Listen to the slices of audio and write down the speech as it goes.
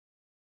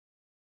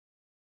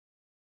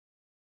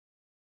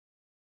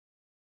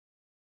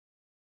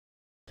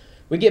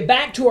We get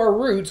back to our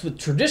roots with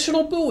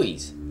traditional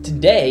buoys,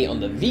 today on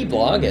the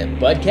vBlog at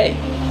BudK.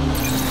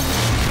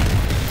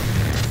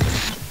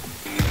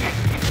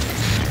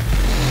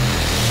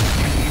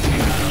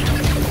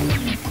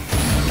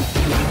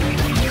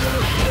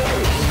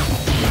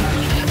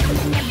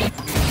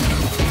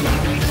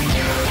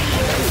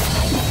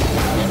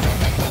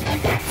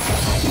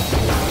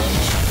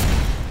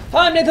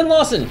 Hi, I'm Nathan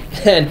Lawson,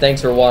 and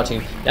thanks for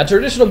watching. Now,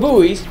 traditional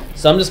buoys,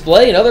 some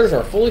display and others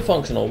are fully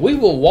functional. We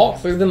will walk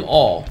through them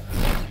all.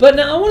 But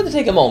now I wanted to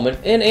take a moment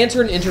and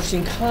answer an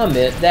interesting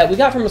comment that we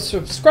got from a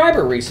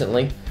subscriber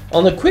recently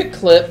on the quick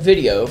clip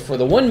video for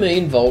the 1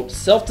 million volt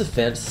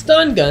self-defense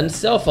stun gun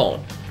cell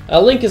phone. A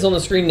link is on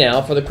the screen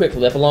now for the quick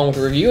clip along with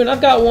the review, and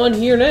I've got one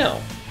here now,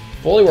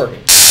 fully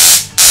working.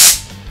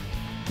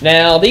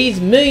 Now, these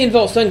 1 million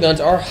volt stun guns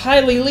are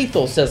highly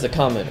lethal, says the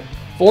commenter.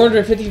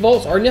 450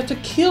 volts are enough to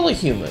kill a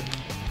human.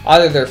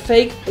 Either they're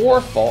fake or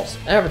false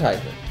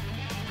advertisement.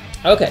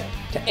 Okay,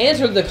 to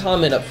answer the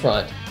comment up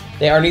front,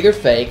 they are neither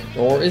fake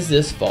nor is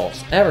this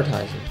false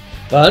advertising.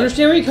 But I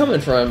understand where you're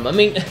coming from. I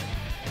mean,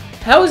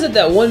 how is it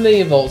that 1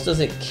 million volts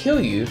doesn't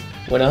kill you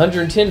when a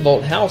 110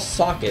 volt house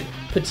socket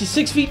puts you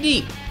 6 feet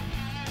deep?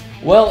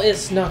 Well,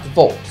 it's not the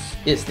volts,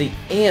 it's the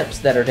amps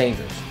that are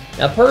dangerous.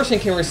 Now, a person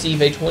can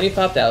receive a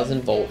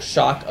 25,000 volt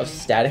shock of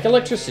static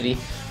electricity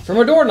from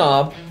a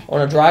doorknob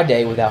on a dry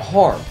day without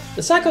harm.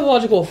 The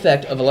psychological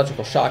effect of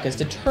electrical shock is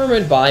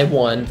determined by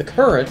 1, the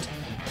current,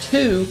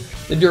 2,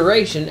 the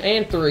duration,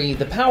 and 3,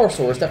 the power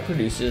source that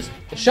produces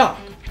the shock.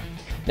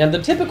 Now,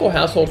 the typical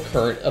household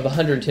current of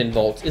 110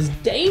 volts is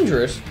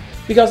dangerous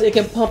because it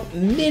can pump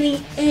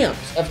many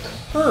amps of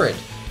current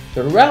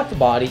throughout the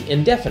body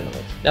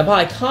indefinitely. Now,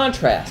 by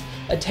contrast,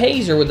 a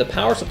taser with the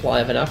power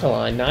supply of an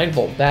alkaline 9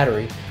 volt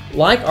battery,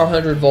 like our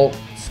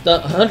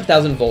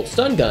 100,000 volt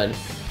stun gun,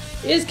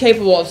 is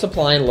capable of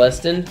supplying less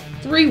than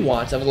 3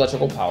 watts of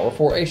electrical power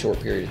for a short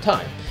period of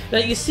time. Now,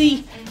 you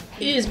see,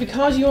 it is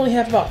because you only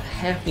have about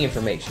half the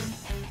information.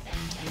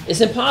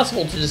 It's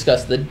impossible to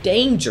discuss the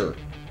danger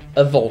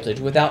of voltage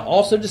without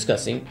also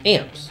discussing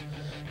amps.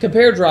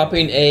 Compare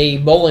dropping a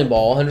bowling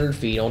ball 100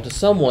 feet onto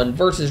someone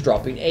versus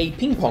dropping a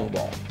ping pong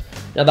ball.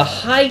 Now, the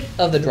height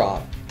of the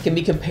drop can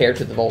be compared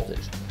to the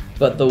voltage,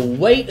 but the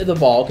weight of the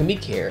ball can be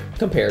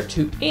compared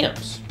to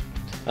amps.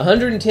 A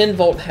 110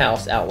 volt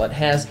house outlet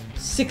has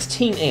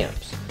 16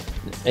 amps.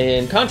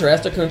 In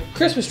contrast, a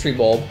Christmas tree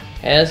bulb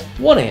has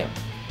 1 amp.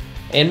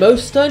 And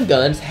most stun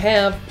guns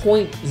have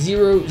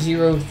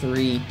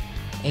 0.003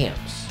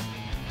 amps.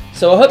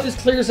 So I hope this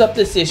clears up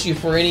this issue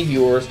for any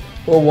viewers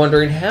who are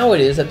wondering how it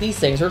is that these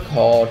things are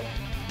called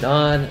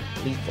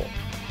non-lethal.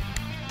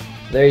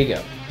 There you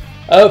go.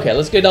 Okay,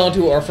 let's get on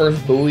to our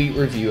first Bowie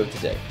review of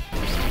today.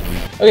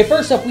 Okay,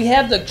 first up we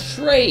have the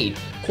Schrade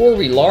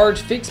Corby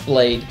large fixed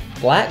blade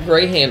black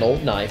gray handle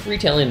knife,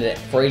 retailing it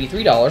for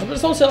 $83, but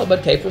it's on sale at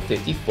BudK for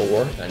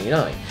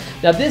 $54.99.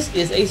 Now, this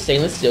is a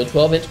stainless steel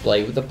 12-inch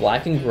blade with a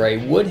black and gray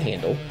wood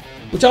handle,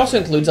 which also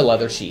includes a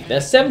leather sheath.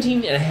 That's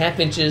 17.5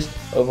 inches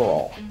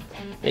overall.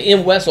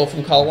 M. Wessel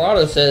from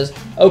Colorado says,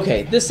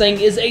 okay, this thing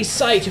is a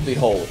sight to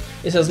behold.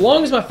 It's as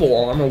long as my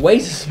forearm and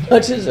weighs as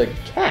much as a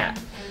cat.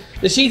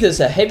 The sheath is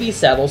a heavy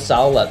saddle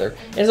style leather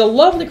and has a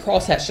lovely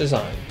crosshatch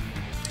design.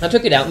 I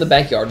took it out in the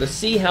backyard to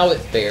see how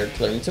it fared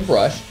clearing some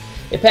brush.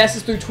 It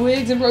passes through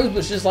twigs and rose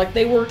bushes like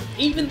they were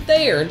even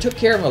there and took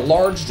care of a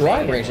large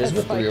dry branches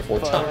with 3 or 4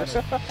 chops.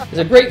 It's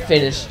a great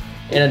finish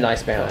and a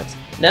nice balance.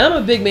 Now,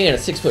 I'm a big man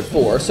at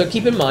 6'4", so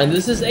keep in mind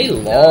this is a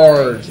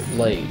large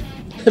blade.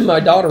 My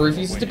daughter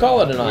refuses to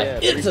call it a knife.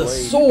 It's a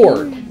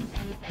sword.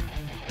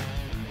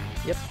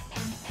 Yep.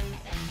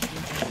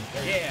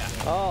 Yeah.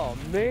 Oh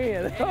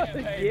man.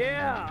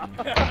 Yeah.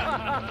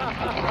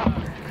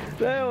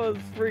 That was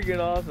freaking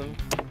awesome.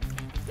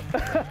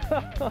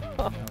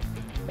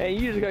 Hey,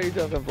 you just got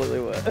yourself completely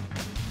wet.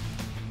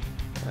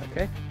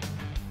 Okay.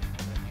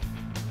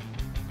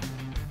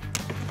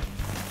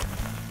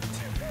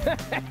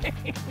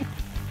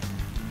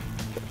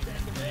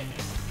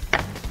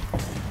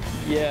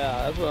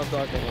 Yeah, that's what I'm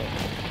talking about.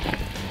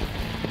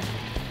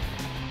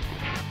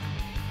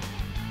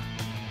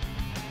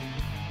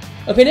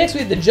 Okay, next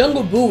we have the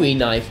Jungle Bowie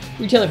knife,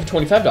 retailing for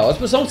 $25,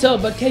 but it's on sale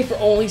at BudK for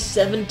only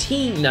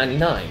 $17.99.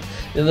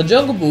 Now, the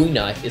Jungle Bowie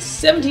knife is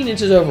 17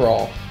 inches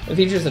overall and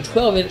features a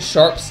 12-inch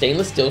sharp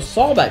stainless steel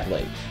sawback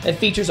blade and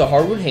features a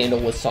hardwood handle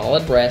with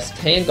solid brass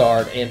tan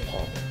guard and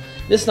pommel.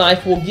 This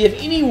knife will give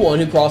anyone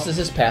who crosses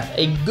his path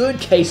a good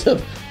case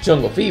of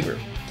jungle fever.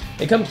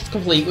 It comes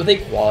complete with a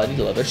quality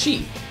leather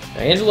sheath.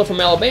 Now, Angela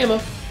from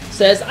Alabama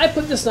says, I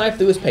put this knife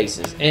through its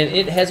paces and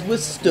it has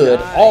withstood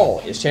all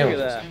its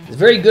challenges. It's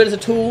very good as a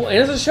tool and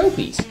as a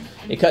showpiece.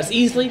 It cuts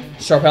easily,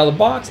 sharp out of the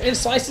box, and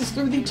slices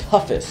through the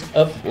toughest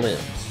of limbs.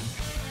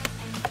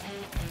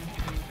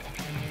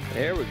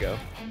 There we go.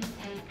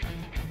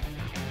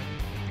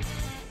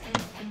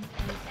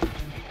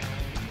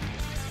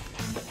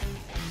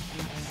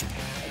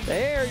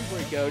 There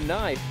we go.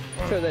 Nice.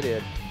 Sure that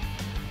did.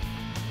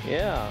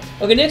 Yeah.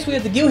 Okay, next we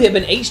have the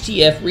Hibben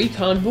HTF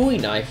Recon Bowie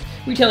knife,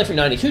 retailing for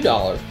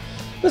 $92.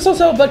 Let's also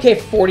sell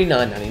BudK for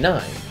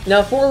 $49.99.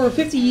 Now, for over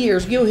 50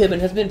 years, Gil Hibben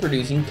has been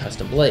producing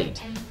custom blades.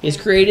 He has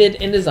created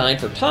and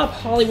designed for top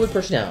Hollywood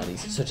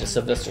personalities such as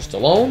Sylvester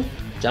Stallone,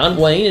 John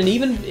Wayne, and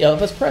even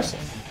Elvis Presley.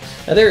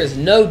 Now, there is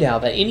no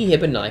doubt that any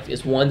Hibben knife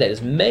is one that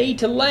is made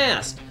to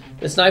last.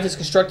 This knife is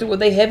constructed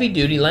with a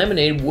heavy-duty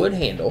laminated wood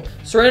handle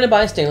surrounded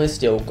by a stainless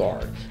steel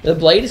guard. The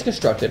blade is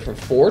constructed from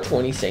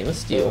 420 stainless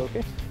steel.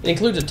 It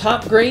includes a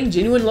top-grain,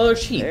 genuine leather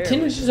sheath,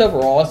 10 inches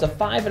overall, as a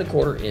 5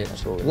 1/4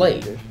 inch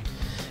blade.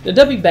 Now,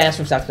 W. Bass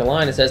from South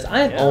Carolina says, I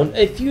have owned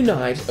a few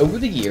knives over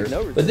the years,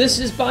 but this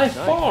is by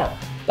far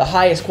the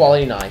highest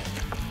quality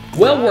knife.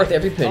 Well worth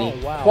every penny.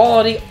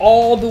 Quality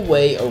all the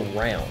way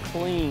around.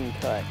 Clean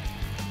cut.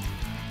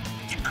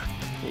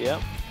 Yep.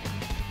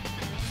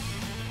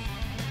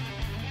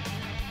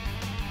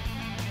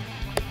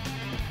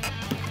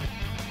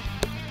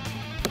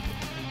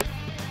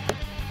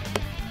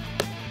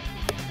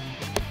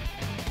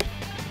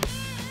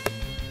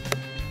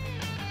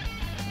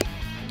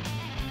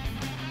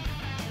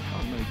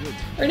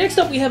 Alright, next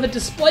up we have a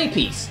display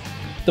piece.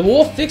 The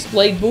Wolf fixed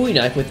blade Bowie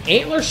knife with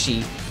Antler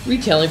sheath,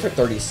 retailing for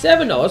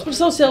 $37, but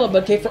it's on sale at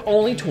BudK for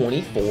only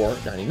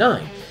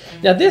 $24.99.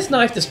 Now, this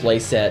knife display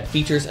set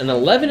features an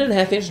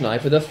 11.5 inch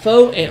knife with a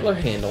faux antler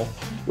handle,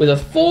 with a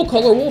full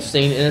color wolf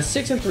scene and a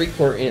 6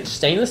 3/4 inch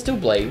stainless steel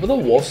blade with a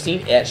wolf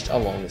scene etched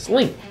along its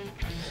length.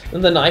 Now,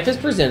 the knife is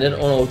presented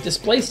on a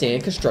display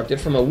stand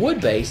constructed from a wood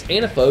base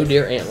and a faux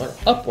deer antler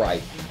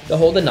upright to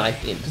hold the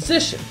knife in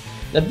position.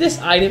 Now, this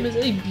item is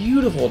a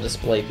beautiful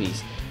display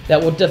piece that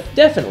will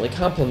definitely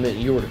complement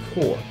your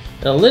decor.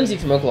 Now, Lindsay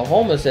from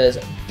Oklahoma says,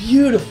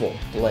 beautiful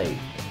blade.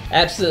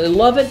 Absolutely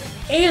love it,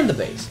 and the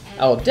base.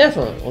 I will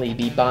definitely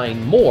be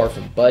buying more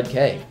from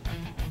BudK.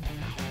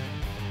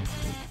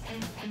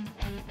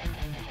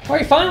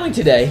 Alright, finally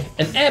today,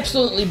 an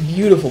absolutely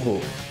beautiful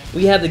Bowie.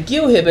 We have the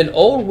Gil Hibben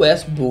Old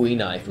West Bowie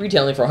knife,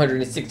 retailing for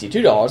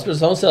 $162, but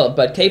it's on sale at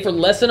BudK for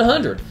less than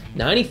 $100,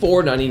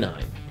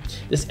 $94.99.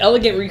 This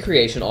elegant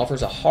recreation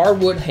offers a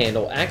hardwood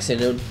handle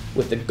accented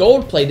with the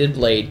gold-plated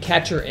blade,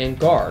 catcher, and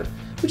guard,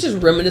 which is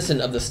reminiscent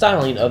of the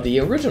styling of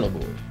the original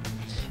Bowie.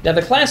 Now,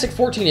 the classic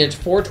 14-inch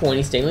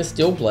 420 stainless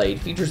steel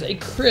blade features a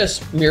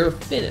crisp mirror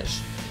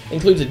finish.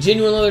 Includes a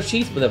genuine leather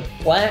sheath with a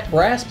black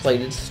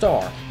brass-plated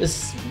star.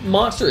 This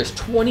monster is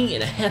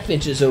 20.5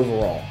 inches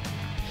overall.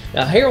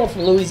 Now, Harold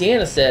from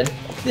Louisiana said,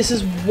 this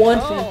is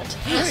one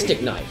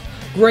fantastic knife.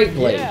 Great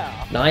blade,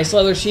 nice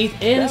leather sheath,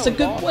 and it's a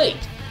good weight.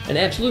 An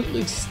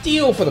absolutely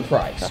steal for the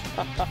price.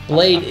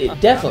 Blade,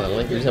 it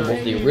definitely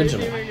resembles the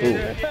original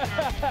Bowie.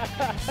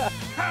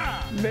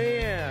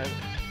 Man.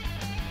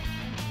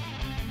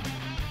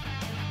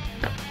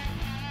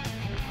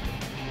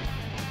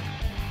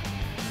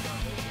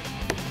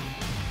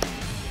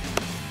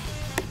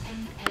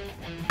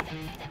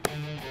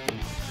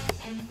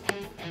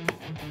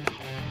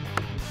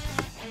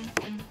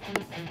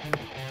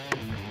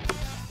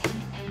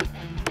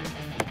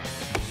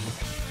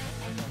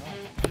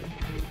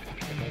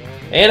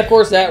 And of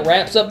course, that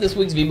wraps up this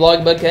week's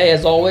vBlog BudK.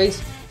 As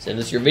always, send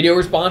us your video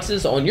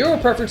responses on your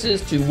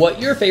preferences to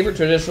what your favorite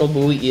traditional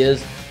Bowie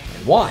is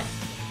and why.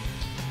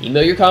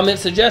 Email your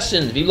comments,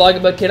 suggestions,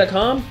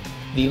 vblog@budk.com,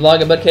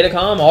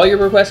 vblog@budk.com. All your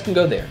requests can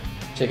go there.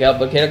 Check out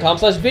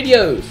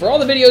budk.com/videos for all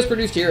the videos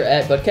produced here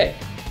at BudK.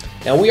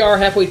 Now, we are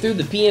halfway through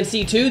the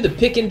PNC 2, the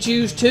Pick and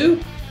Choose 2,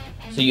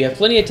 so you have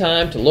plenty of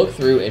time to look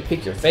through and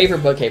pick your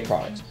favorite BudK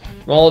products.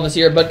 From all of us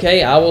here at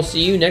BudK, I will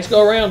see you next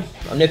go around.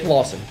 I'm Nick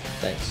Lawson.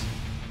 Thanks.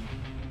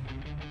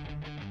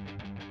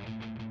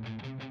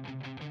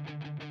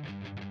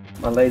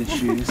 My latest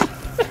shoes. There's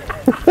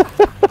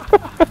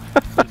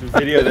a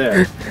video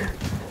there.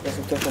 Got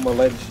some stuff on my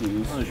latest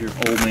shoes. Those are your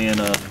old man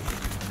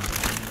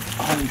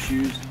home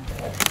shoes.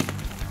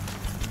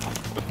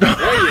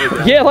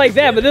 Yeah, like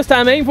that, but this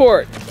time aim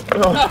for it.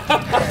 Oh.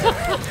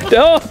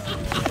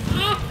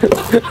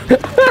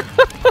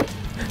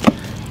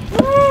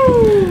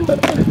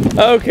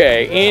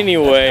 Okay,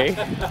 anyway.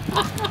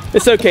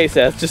 It's okay,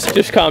 Seth.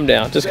 Just calm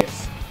down. Just.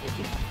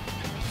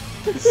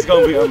 This is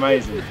gonna be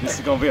amazing. This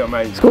is gonna be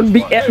amazing. It's going to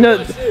be no.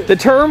 The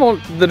term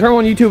on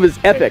YouTube is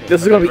epic.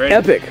 This is going to be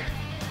epic.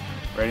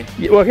 Ready?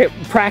 Okay,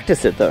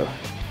 practice it though.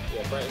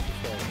 Yeah, practice.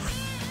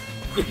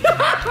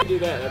 Do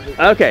that.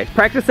 Okay,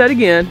 practice that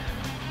again.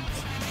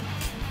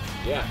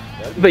 Yeah.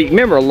 But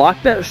remember, lock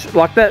that. And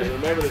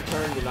remember to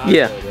turn the knife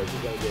Yeah. over. You're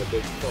gonna get a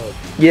big plug.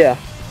 Yeah.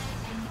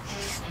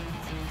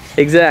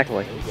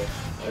 Exactly. There you go.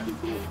 That'd be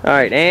cool. All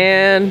right,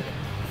 and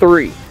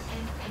 3.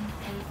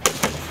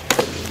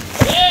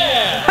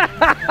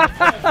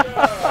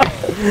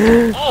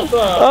 Awesome!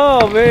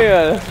 Oh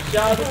man!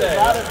 Shot today.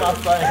 That's a shot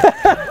today.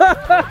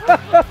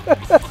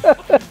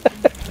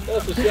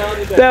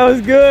 That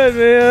was good,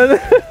 man.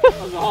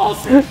 That was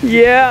awesome.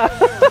 Yeah.